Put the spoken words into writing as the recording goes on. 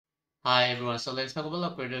Hi everyone, so let's talk about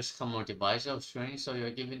operators common divisor of string. So you're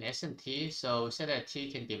given s and t, so we said that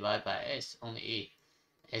t can divide by s only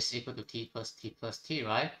if s equal to t plus t,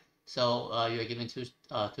 right? So you're given two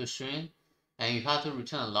string, and you have to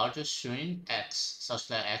return a larger string x such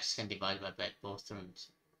that x can divide by both strings,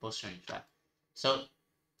 right? So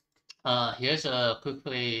here's a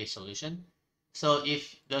quickly solution. So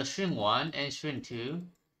if the string 1 and string 2,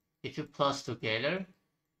 if you plus together,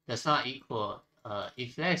 does not equal,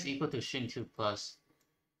 if that is equal to string 2 plus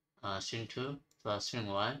string 2 plus string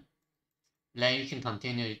 1, then you can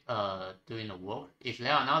continue doing the work. If they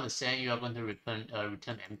are not the same, you are going to return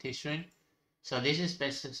empty string. So this is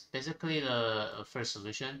basically the first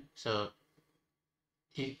solution. So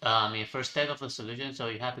first step of the solution. So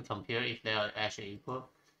you have to compare if they are actually equal.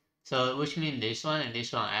 So which means this one and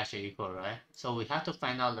this one are actually equal, right? So we have to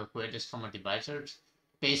find out the greatest common divisors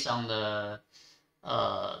based on the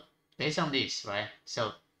uh based on this, right?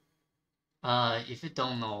 So if you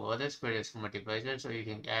don't know what is greatest common divisor, so you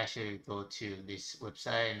can actually go to this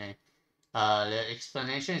website and then the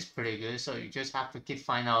explanation is pretty good. So you just have to keep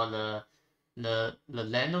find out the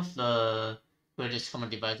length of the greatest common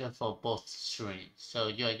divisor for both strings. So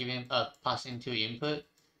you are giving passing two input,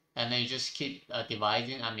 and then you just keep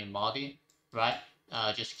dividing. Modding, right?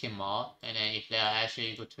 Just keep mod, and then if they are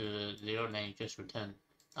actually equal to 0, then you just return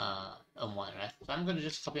a 1, right? So I'm gonna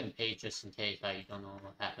just copy and paste just in case you don't know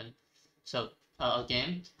what happened. So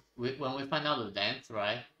again, when we find out the length,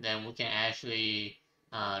 right, then we can actually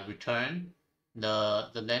return the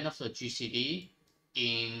length of the GCD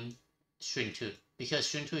in string 2, because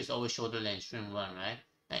string 2 is always shorter than string 1, right?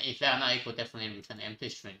 And if they are not equal, definitely return empty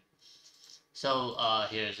string. So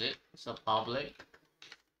here's it. So public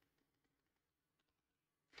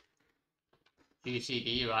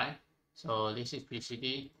GCD, right? So this is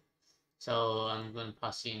GCD. So I'm going to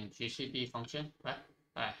pass in GCD function, right?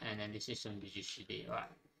 Right, and then this is going to be GCD,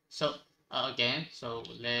 right? So again, so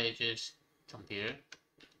let's just compare.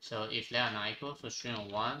 So if they are not equal, so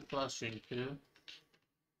string 1 plus string 2,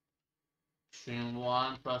 string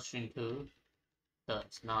 1 plus string 2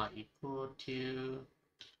 does not equal to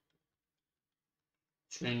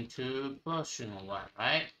string 2 plus string 1,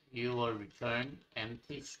 right? You will return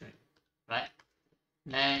empty string, right?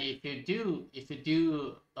 Now if they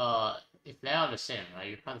are the same, right,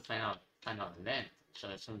 you have to find out the length. So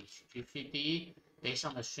it's going to be GCD based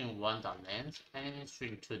on the string 1 dot length and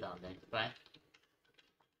string 2 dot length, right?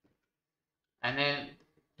 And then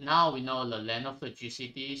now we know the length of the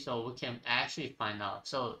GCD, so we can actually find out.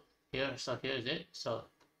 So here's it. So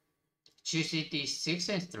GCD 6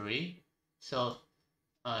 and 3. So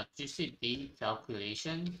GCD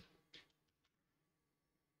calculation.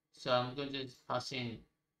 So I'm going to pass in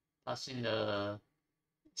the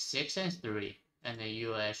 6 and 3, and then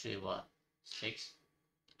you actually what? 6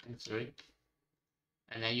 and 3,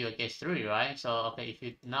 and then you get 3, right? So okay, if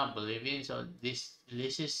you're not believing, so this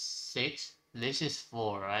is 6, this is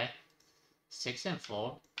 4, right? 6 and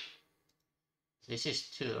 4, this is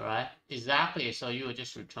 2, right? Exactly. So you will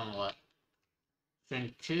just return what?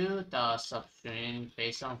 String 2 dot substring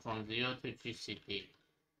based on from 0 to GCD,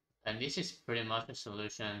 and this is pretty much a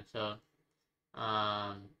solution. So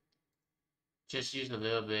um just use a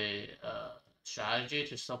little bit strategy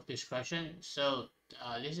to solve this question. So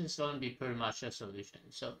this is going to be pretty much a solution.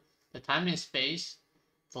 So the time and space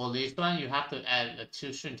for this one, you have to add the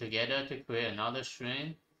two strings together to create another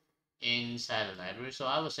string inside the library. So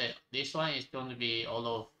I would say this one is going to be all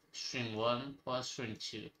of string 1 plus string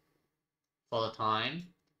 2 for the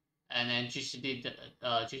time. And then GCD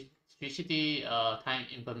time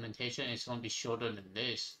implementation is going to be shorter than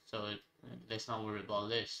this. So let's not worry about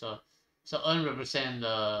this. So N represent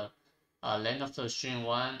the length of the string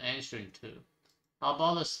 1 and string 2. How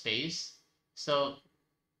about the space? So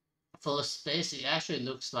for the space, it actually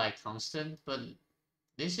looks like constant, but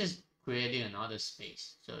this is creating another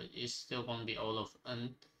space. So it's still going to be all of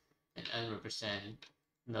N, and N represent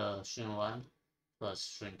the string 1 plus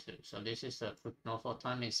string 2. So this is the quick note for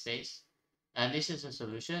time and space. And this is the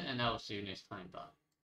solution, and I will see you next time. Bye.